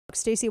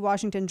Stacey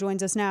Washington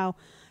joins us now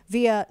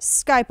via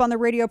Skype on the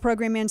radio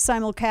program and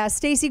simulcast.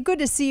 Stacey, good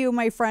to see you,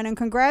 my friend, and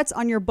congrats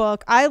on your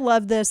book. I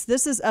love this.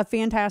 This is a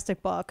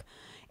fantastic book,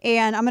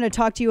 and I'm going to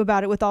talk to you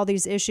about it with all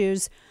these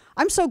issues.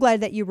 I'm so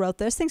glad that you wrote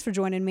this. Thanks for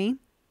joining me.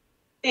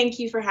 Thank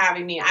you for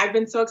having me. I've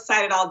been so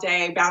excited all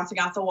day, bouncing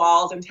off the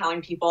walls and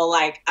telling people,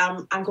 like,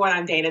 I'm going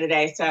on Dana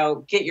today,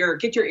 so get your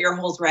ear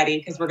holes ready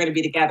because we're going to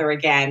be together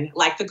again,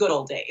 like the good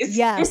old days.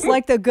 Yes,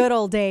 like the good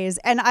old days.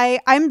 And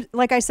I'm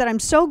like I said, I'm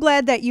so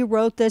glad that you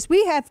wrote this.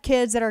 We have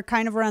kids that are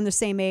kind of around the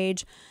same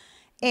age,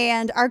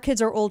 and our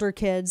kids are older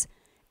kids.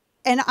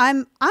 And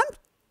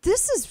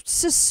this is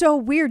just so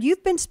weird.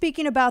 You've been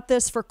speaking about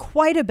this for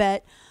quite a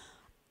bit.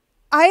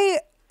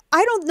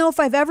 I don't know if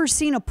I've ever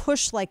seen a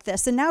push like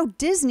this, and now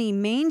Disney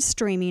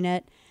mainstreaming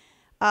it.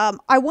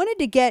 I wanted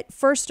to get,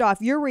 first off,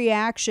 your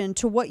reaction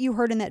to what you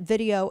heard in that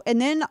video,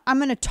 and then I'm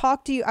going to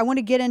talk to you. I want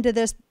to get into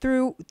this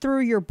through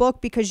your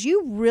book because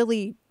you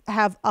really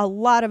have a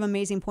lot of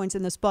amazing points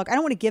in this book. I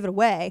don't want to give it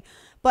away,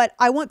 but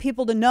I want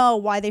people to know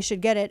why they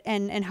should get it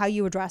and how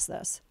you address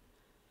this.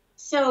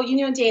 So,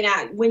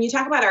 Dana, when you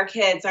talk about our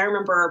kids, I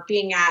remember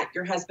being at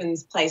your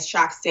husband's place,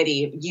 Shock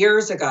City,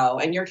 years ago,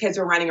 and your kids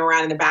were running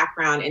around in the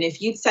background. And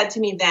if you'd said to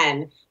me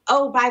then,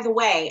 oh, by the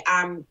way,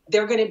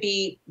 they're going to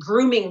be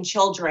grooming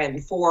children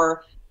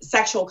for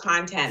sexual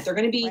content. They're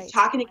going to be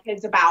talking to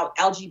kids about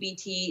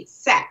LGBT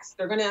sex.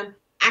 They're going to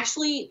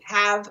actually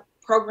have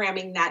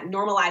programming that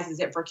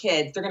normalizes it for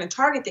kids. They're going to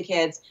target the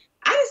kids.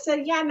 I just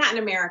said, yeah, not in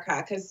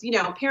America, because,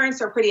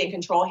 parents are pretty in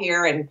control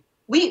here, and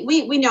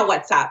we know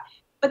what's up.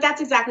 But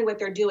that's exactly what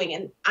they're doing.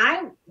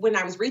 And when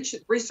I was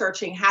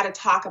researching how to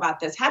talk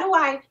about this, how do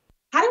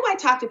I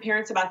talk to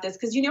parents about this?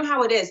 Because you know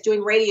how it is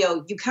doing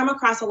radio, you come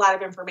across a lot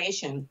of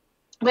information,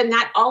 but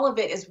not all of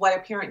it is what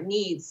a parent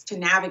needs to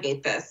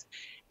navigate this.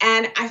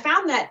 And I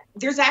found that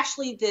there's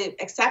actually the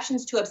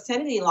exceptions to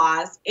obscenity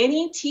laws.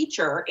 Any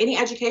teacher, any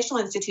educational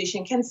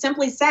institution can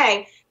simply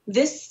say,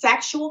 this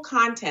sexual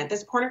content,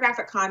 this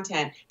pornographic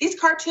content, these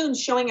cartoons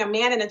showing a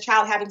man and a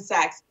child having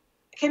sex,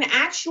 can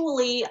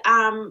actually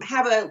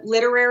have a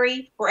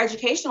literary or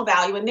educational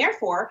value. And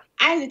therefore,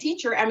 I, as a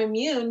teacher, am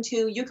immune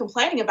to you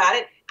complaining about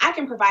it. I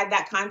can provide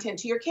that content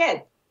to your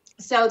kid.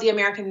 So the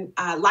American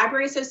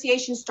Library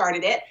Association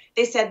started it.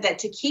 They said that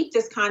to keep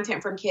this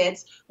content from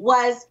kids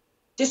was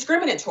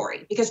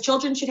discriminatory because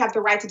children should have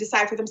the right to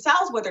decide for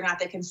themselves whether or not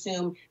they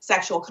consume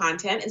sexual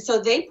content. And so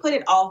they put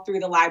it all through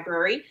the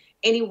library,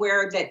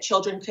 anywhere that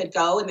children could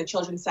go in the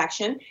children's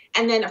section.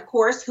 And then, of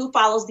course, who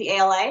follows the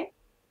ALA?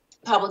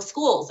 Public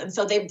schools. And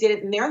so they did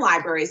it in their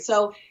libraries.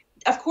 So,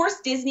 of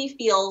course, Disney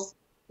feels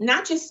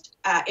not just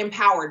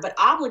empowered, but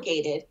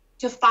obligated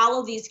to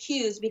follow these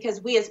cues because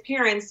we as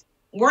parents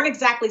weren't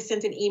exactly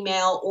sent an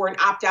email or an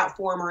opt-out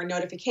form or a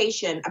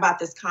notification about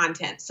this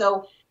content.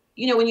 So,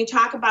 when you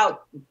talk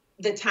about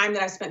the time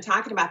that I've spent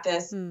talking about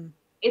this,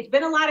 it's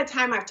been a lot of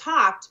time I've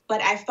talked, but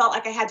I felt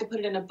like I had to put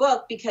it in a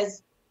book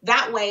because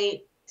that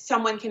way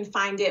someone can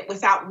find it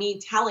without me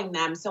telling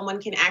them. Someone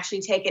can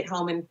actually take it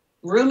home and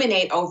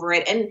ruminate over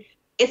it. And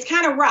it's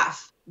kind of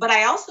rough, but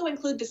I also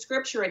include the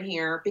scripture in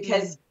here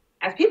because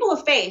as people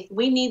of faith,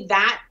 we need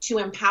that to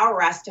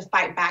empower us to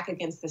fight back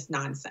against this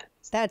nonsense.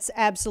 That's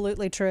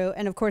absolutely true.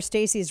 And of course,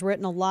 Stacey's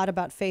written a lot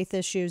about faith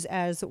issues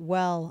as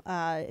well.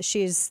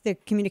 She's the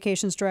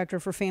communications director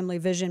for Family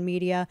Vision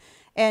Media.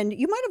 And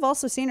you might have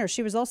also seen her.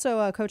 She was also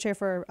a co-chair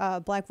for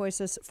Black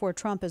Voices for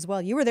Trump as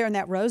well. You were there in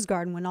that Rose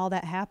Garden when all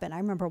that happened. I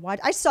remember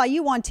watching. I saw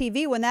you on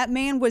TV when that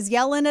man was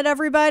yelling at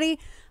everybody.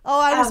 Oh,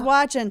 I was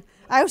watching.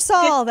 I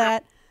saw all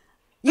that.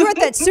 You were at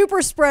that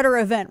super spreader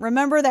event.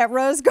 Remember that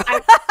Rose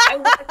Garden? I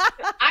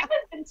was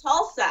in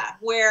Tulsa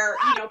where,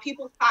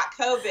 people caught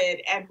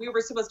COVID and we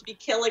were supposed to be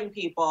killing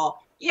people.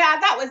 Yeah,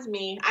 that was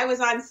me. I was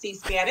on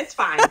C-SPAN. It's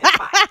fine. It's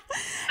fine.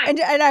 And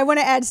I want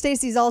to add,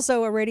 Stacey's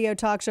also a radio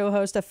talk show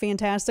host, a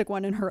fantastic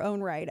one in her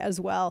own right as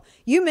well.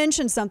 You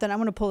mentioned something. I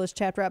want to pull this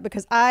chapter up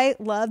because I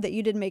love that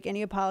you didn't make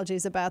any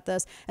apologies about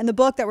this. And the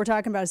book that we're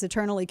talking about is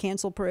Eternally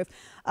Cancel Proof.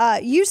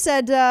 You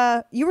said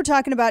you were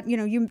talking about,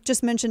 you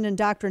just mentioned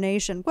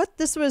indoctrination. What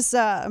this was,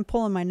 I'm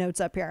pulling my notes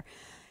up here.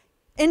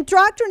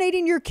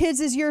 Indoctrinating your kids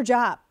is your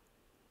job.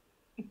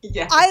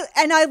 Yeah.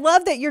 I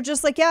love that you're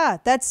just like, yeah,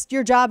 that's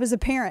your job as a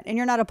parent and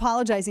you're not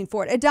apologizing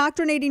for it.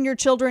 Indoctrinating your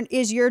children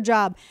is your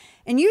job.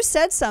 And you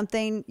said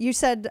something, you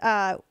said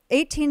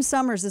 18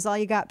 summers is all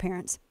you got,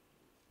 parents.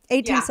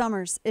 18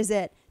 summers is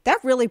it. That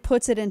really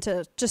puts it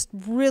into just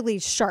really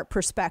sharp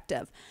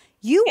perspective.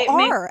 You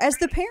are as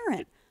the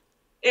parent.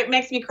 It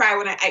makes me cry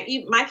when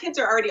my kids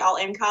are already all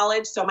in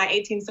college. So my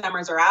 18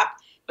 summers are up,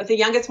 but the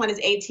youngest one is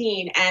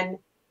 18. And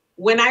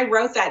when I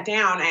wrote that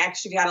down, I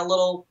actually got a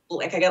little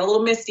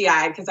misty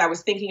eyed because I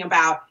was thinking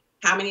about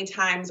how many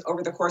times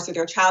over the course of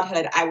their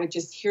childhood, I would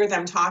just hear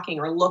them talking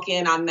or look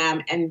in on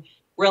them and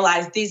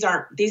realize these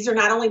are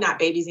not only not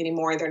babies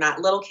anymore, they're not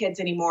little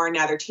kids anymore.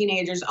 Now they're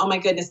teenagers. Oh my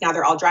goodness. Now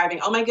they're all driving.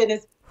 Oh my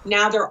goodness.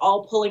 Now they're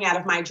all pulling out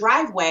of my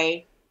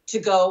driveway to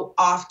go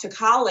off to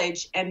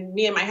college. And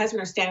me and my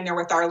husband are standing there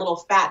with our little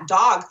fat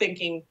dog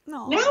thinking,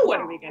 now what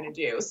are we going to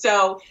do?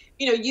 So,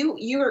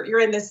 you're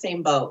in the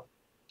same boat.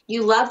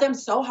 you love them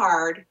so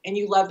hard and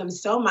you love them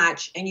so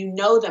much and you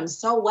know them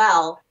so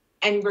well,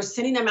 and we're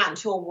sending them out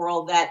into a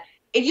world that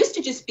it used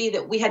to just be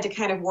that we had to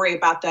kind of worry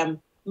about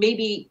them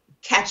maybe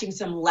catching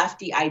some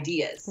lefty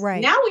ideas.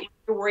 Right. Now we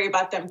have to worry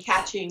about them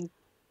catching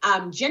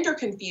gender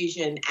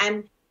confusion,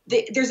 and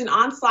there's an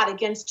onslaught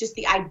against just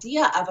the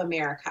idea of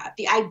America,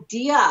 the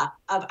idea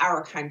of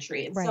our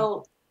country. And right.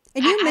 so,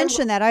 and you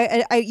mentioned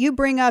that you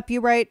bring up, you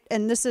write,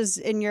 and this is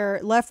in your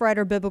Left, Right,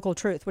 or Biblical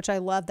Truth, which I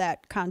love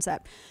that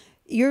concept.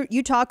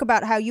 You talk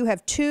about how you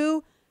have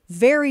two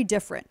very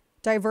different,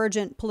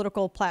 divergent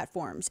political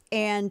platforms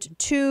and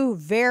two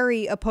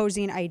very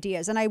opposing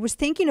ideas. And I was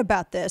thinking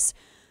about this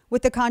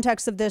with the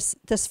context of this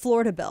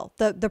Florida bill,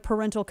 the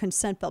parental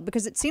consent bill,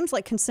 because it seems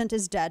like consent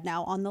is dead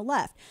now on the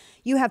left.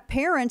 You have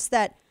parents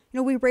that,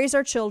 we raise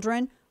our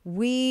children,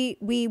 we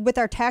with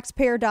our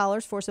taxpayer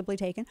dollars forcibly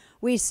taken,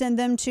 we send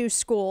them to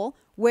school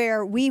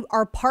where we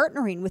are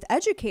partnering with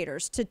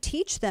educators to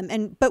teach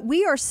them, but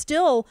we are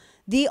still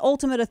the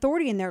ultimate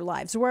authority in their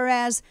lives.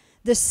 Whereas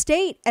the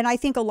state, and I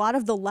think a lot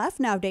of the left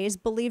nowadays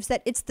believes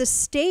that it's the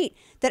state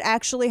that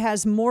actually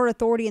has more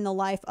authority in the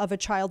life of a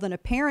child than a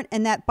parent,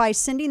 and that by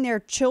sending their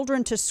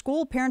children to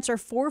school, parents are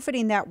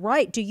forfeiting that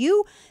right. Do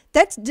you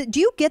get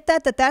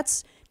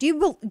that?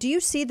 Do you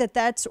see that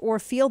that's, or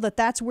feel that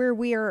that's where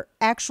we are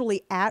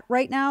actually at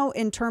right now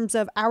in terms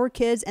of our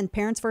kids and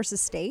parents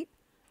versus state?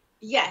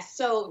 Yes.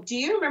 So do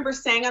you remember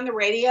saying on the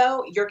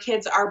radio, your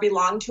kids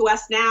belong to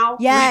us now?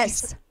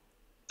 Yes.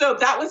 So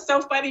that was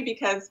so funny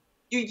because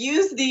you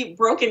use the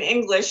broken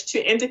English to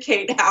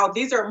indicate how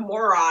these are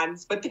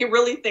morons, but they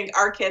really think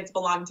our kids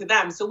belong to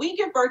them. So we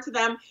give birth to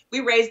them,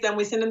 we raise them,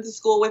 we send them to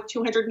school with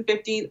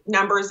 250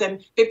 numbers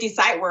and 50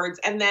 sight words.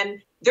 And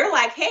then they're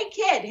like, hey,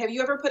 kid, have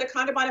you ever put a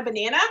condom on a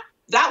banana?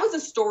 That was a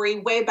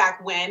story way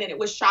back when, and it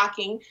was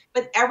shocking.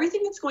 But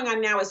everything that's going on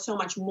now is so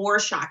much more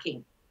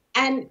shocking.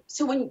 And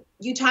so when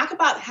you talk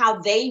about how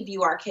they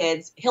view our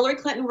kids, Hillary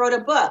Clinton wrote a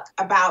book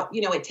about,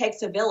 it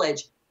takes a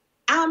village.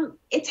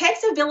 It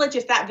takes a village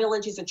if that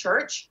village is a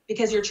church,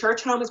 because your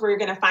church home is where you're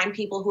going to find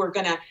people who are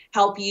going to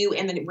help you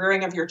in the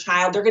rearing of your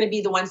child. They're going to be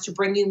the ones to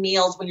bring you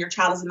meals when your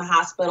child is in the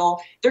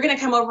hospital. They're going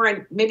to come over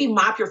and maybe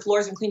mop your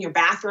floors and clean your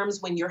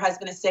bathrooms when your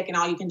husband is sick and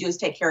all you can do is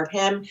take care of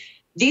him.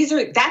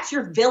 That's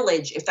your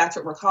village, if that's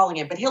what we're calling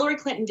it. But Hillary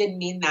Clinton didn't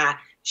mean that.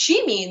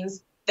 She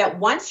means that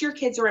once your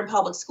kids are in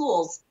public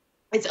schools,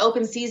 it's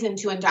open season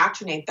to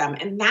indoctrinate them.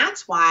 And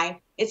that's why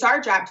it's our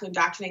job to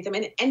indoctrinate them.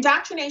 And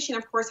indoctrination,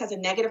 of course, has a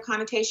negative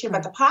connotation,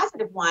 but the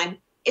positive one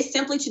is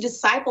simply to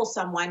disciple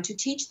someone, to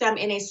teach them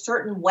in a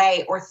certain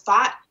way or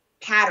thought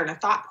pattern, a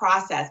thought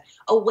process,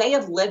 a way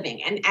of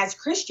living. And as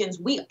Christians,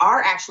 we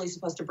are actually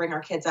supposed to bring our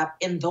kids up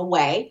in the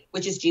way,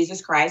 which is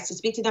Jesus Christ, to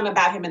speak to them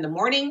about him in the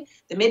morning,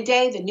 the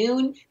midday, the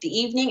noon, the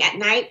evening, at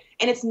night.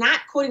 And it's not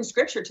quoting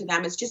scripture to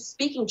them. It's just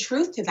speaking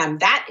truth to them.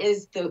 That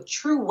is the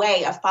true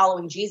way of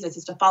following Jesus,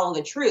 is to follow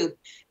the truth.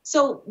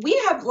 So we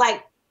have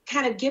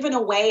kind of given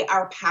away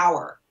our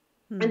power.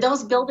 And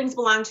those buildings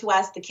belong to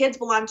us. The kids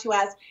belong to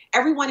us.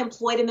 Everyone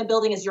employed in the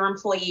building is your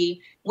employee.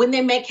 When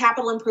they make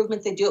capital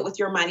improvements, they do it with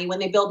your money. When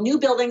they build new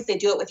buildings, they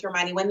do it with your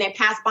money. When they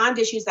pass bond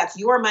issues, that's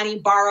your money,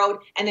 borrowed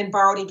and then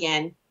borrowed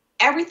again.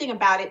 Everything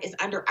about it is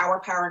under our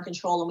power and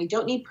control, and we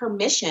don't need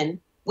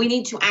permission. We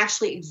need to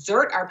actually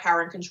exert our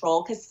power and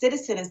control, because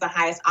citizen is the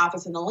highest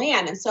office in the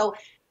land. And so,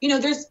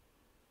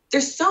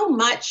 there's so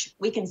much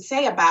we can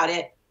say about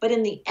it, but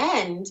in the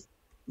end,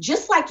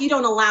 just like you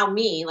don't allow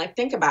me,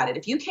 think about it.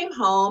 If you came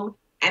home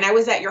and I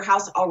was at your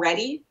house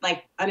already,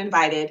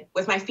 uninvited,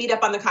 with my feet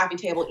up on the coffee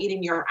table,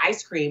 eating your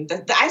ice cream,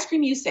 the ice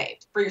cream you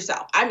saved for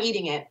yourself, I'm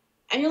eating it.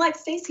 And you're like,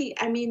 Stacey,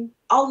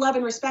 all love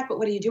and respect, but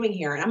what are you doing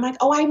here? And I'm like,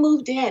 oh, I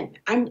moved in.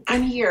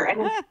 I'm here.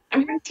 And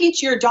I'm here to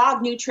teach your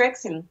dog new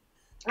tricks. And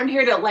I'm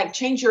here to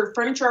change your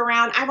furniture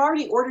around. I've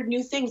already ordered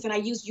new things and I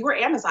use your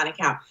Amazon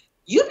account.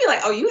 You'd be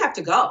like, oh, you have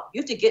to go.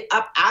 You have to get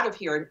up out of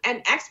here.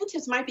 And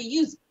expletives might be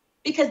used,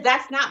 because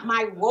that's not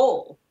my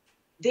role.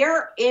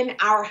 They're in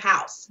our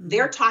house.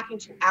 They're talking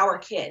to our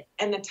kids.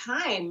 And the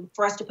time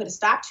for us to put a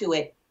stop to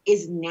it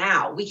is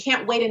now. We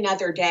can't wait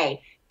another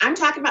day. I'm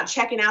talking about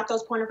checking out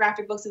those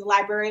pornographic books in the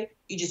library.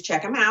 You just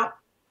check them out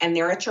and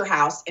they're at your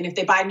house. And if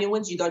they buy new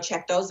ones, you go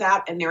check those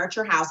out and they're at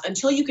your house.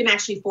 Until you can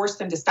actually force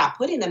them to stop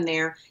putting them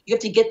there, you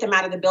have to get them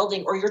out of the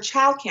building, or your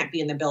child can't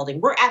be in the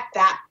building. We're at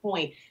that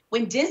point.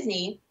 When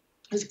Disney,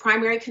 whose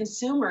primary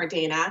consumer,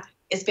 Dana,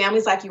 is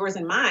families like yours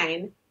and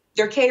mine,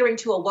 they're catering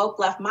to a woke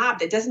left mob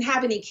that doesn't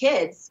have any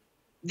kids.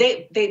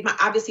 They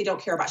obviously don't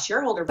care about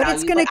shareholder value. But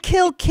it's going to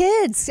kill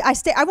kids.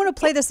 I want to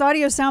play this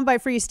audio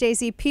soundbite for you,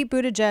 Stacey. Pete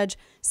Buttigieg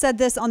said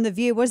this on The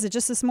View. Was it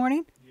just this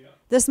morning? Yeah.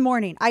 This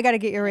morning. I got to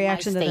get your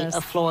reaction to this. State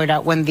of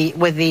Florida, with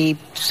the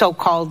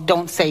so-called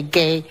 "Don't Say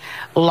Gay"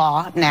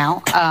 law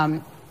now,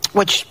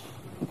 which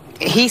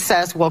he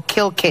says will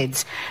kill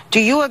kids.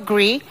 Do you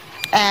agree?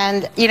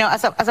 And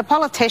as a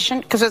politician,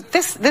 because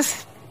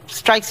this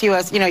strikes you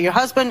as, your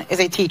husband is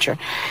a teacher.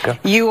 Yeah.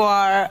 You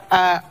are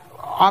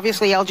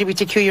obviously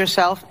LGBTQ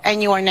yourself,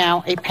 and you are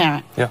now a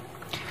parent. Yeah.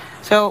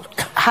 So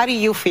how do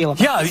you feel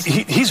about this?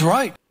 Yeah, he's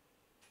right.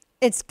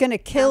 It's going to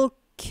kill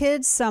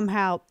kids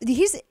somehow,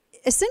 he's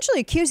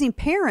essentially accusing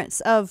parents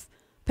of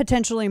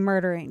potentially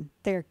murdering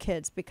their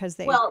kids because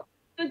they. Well,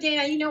 so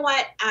Dana, you know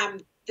what?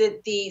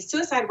 The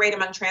suicide rate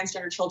among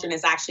transgender children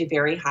is actually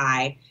very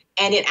high.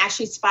 And it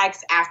actually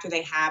spikes after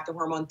they have the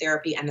hormone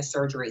therapy and the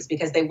surgeries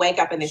because they wake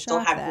up and they still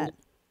have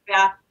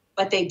that,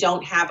 but they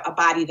don't have a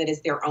body that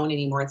is their own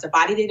anymore. It's a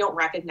body they don't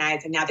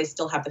recognize, and now they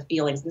still have the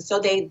feelings. And so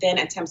they then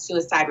attempt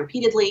suicide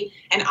repeatedly,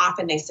 and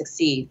often they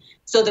succeed.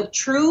 So the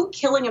true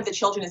killing of the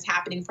children is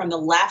happening from the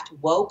left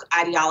woke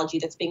ideology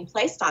that's being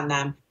placed on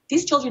them.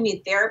 These children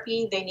need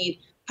therapy. They need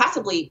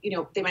possibly,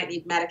 they might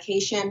need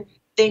medication.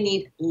 They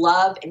need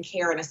love and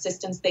care and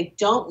assistance. They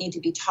don't need to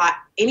be taught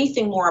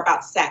anything more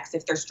about sex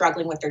if they're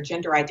struggling with their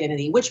gender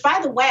identity, which, by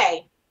the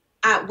way,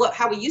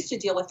 how we used to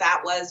deal with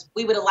that was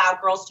we would allow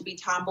girls to be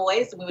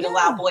tomboys and we would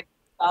allow boys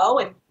to go,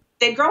 and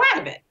they'd grow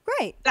out of it.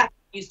 Right. That's how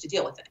we used to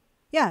deal with it.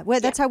 Yeah, well,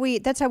 that's how we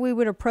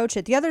would approach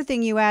it. The other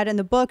thing you add in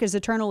the book is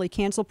Eternally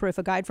Cancel Proof,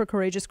 a guide for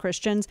courageous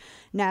Christians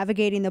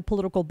navigating the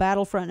political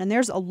battlefront. And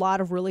there's a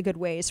lot of really good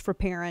ways for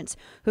parents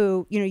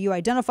who, you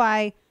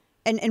identify.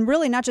 And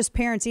really not just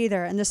parents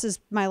either. And this is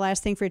my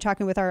last thing for you,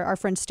 talking with our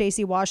friend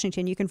Stacey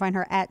Washington. You can find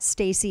her at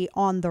Stacey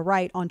on the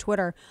Right on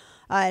Twitter.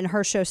 And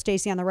her show,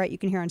 Stacey on the Right, you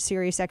can hear on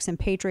Sirius XM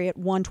Patriot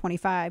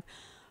 125.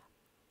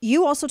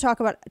 You also talk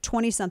about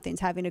 20-somethings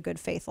having a good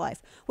faith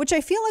life, which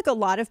I feel like a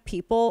lot of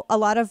people, a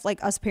lot of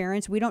like us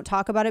parents, we don't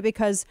talk about it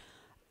because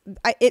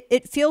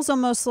it feels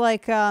almost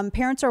like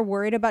parents are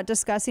worried about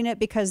discussing it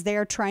because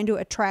they're trying to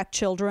attract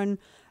children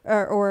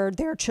or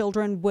their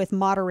children with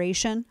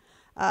moderation.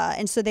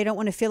 And so they don't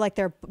want to feel like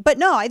but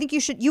no, I think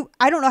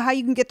I don't know how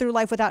you can get through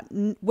life without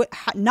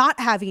not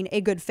having a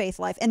good faith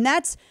life. And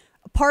that's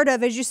part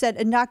of, as you said,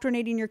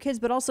 indoctrinating your kids,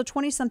 but also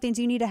 20-somethings,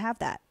 you need to have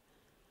that.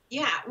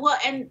 Yeah. Well,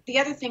 and the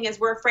other thing is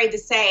we're afraid to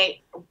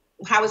say,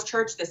 how was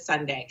church this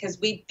Sunday? Because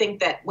we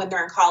think that when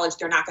they're in college,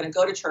 they're not going to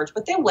go to church,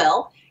 but they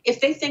will. If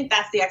they think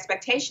that's the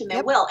expectation,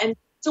 they will. And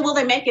so will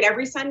they make it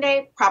every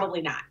Sunday?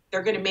 Probably not.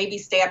 They're going to maybe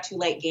stay up too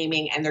late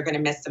gaming and they're going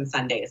to miss some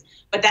Sundays.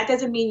 But that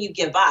doesn't mean you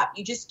give up.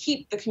 You just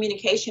keep the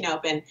communication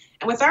open.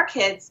 And with our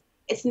kids,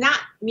 it's not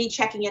me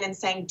checking in and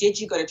saying, did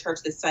you go to church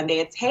this Sunday?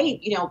 It's, hey,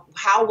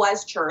 how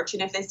was church?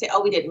 And if they say,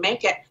 oh, we didn't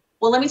make it,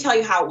 well, let me tell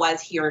you how it was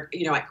here,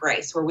 at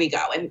Grace, where we go.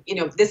 And,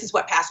 this is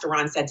what Pastor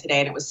Ron said today,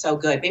 and it was so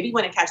good. Maybe you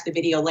want to catch the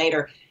video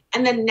later.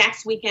 And then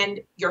next weekend,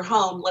 you're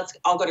home. Let's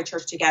all go to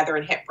church together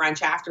and hit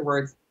brunch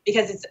afterwards,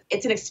 because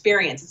it's an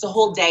experience. It's a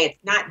whole day.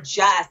 It's not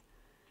just,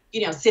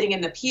 sitting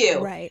in the pew.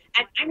 Right.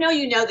 And I know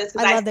you know this.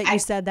 I love that you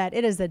said that.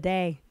 It is a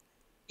day.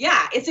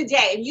 Yeah, it's a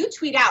day. And you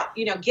tweet out,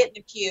 get in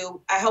the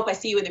pew. I hope I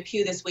see you in the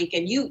pew this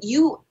weekend.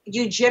 You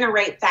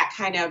generate that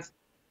kind of,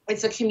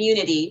 it's a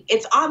community.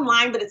 It's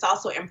online, but it's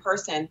also in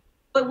person.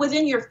 But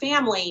within your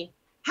family,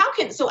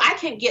 so I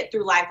can't get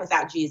through life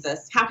without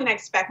Jesus. How can I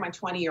expect my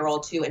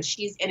 20-year-old to? And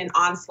she's in an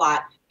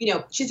onslaught.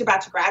 She's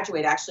about to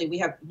graduate, actually. We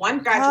have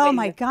one graduating. Oh,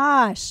 my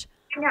gosh.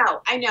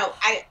 I know.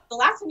 The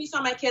last time you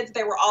saw my kids,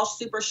 they were all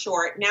super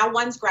short. Now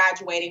one's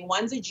graduating,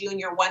 one's a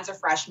junior, one's a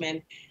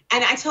freshman.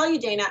 And I tell you,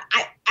 Dana,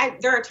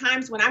 there are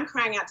times when I'm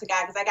crying out to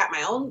God because I got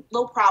my own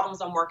little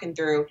problems I'm working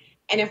through.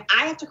 And if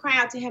I have to cry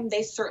out to him,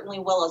 they certainly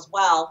will as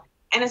well.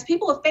 And as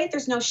people of faith,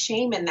 there's no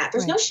shame in that.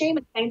 There's no shame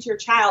in saying to your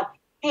child,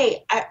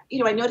 hey, I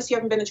noticed you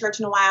haven't been to church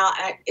in a while.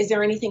 Is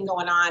there anything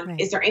going on? Right.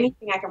 Is there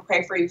anything I can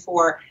pray for you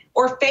for?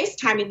 Or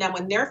FaceTiming them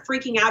when they're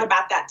freaking out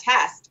about that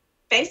test,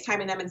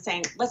 FaceTiming them and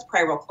saying, let's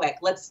pray real quick.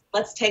 Let's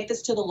take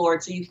this to the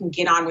Lord so you can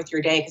get on with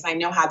your day, because I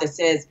know how this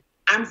is.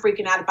 I'm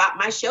freaking out about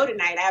my show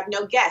tonight. I have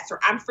no guests, or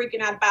I'm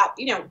freaking out about,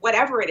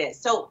 whatever it is.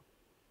 So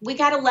we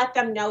got to let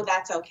them know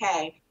that's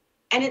okay.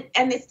 And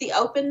it's the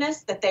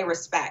openness that they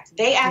respect.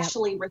 They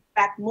actually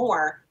respect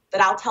more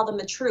that I'll tell them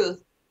the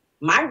truth.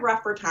 My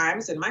rougher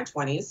times in my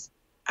 20s,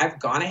 I've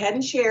gone ahead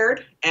and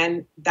shared.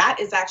 And that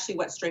is actually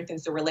what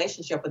strengthens the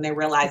relationship, when they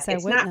realize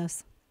it's not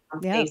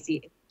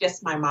Stacey, it's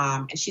just my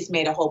mom. And she's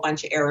made a whole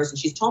bunch of errors, and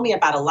she's told me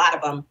about a lot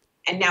of them.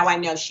 And now I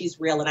know she's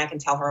real, and I can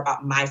tell her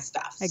about my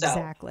stuff.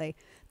 Exactly.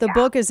 The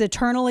book is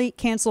Eternally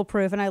Cancel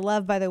Proof. And I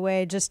love, by the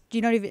way, just,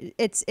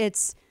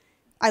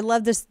 I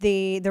love this,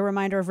 the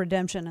reminder of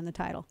redemption in the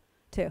title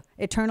too.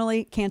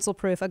 Eternally Cancel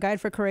Proof, a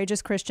guide for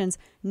courageous Christians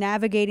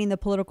navigating the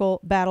political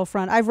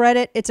battlefront. I've read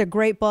it. It's a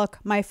great book.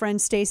 My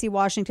friend Stacey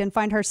Washington,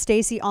 find her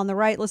Stacey on the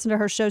Right. Listen to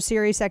her show,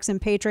 Sirius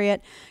XM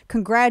Patriot.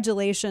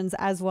 Congratulations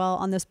as well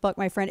on this book,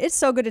 my friend. It's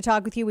so good to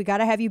talk with you. We got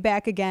to have you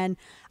back again.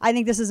 I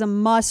think this is a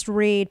must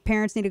read.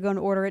 Parents need to go and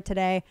order it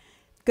today.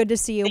 Good to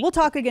see you. We'll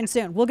talk again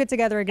soon. We'll get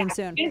together again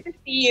soon. Good to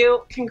see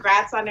you.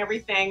 Congrats on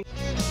everything.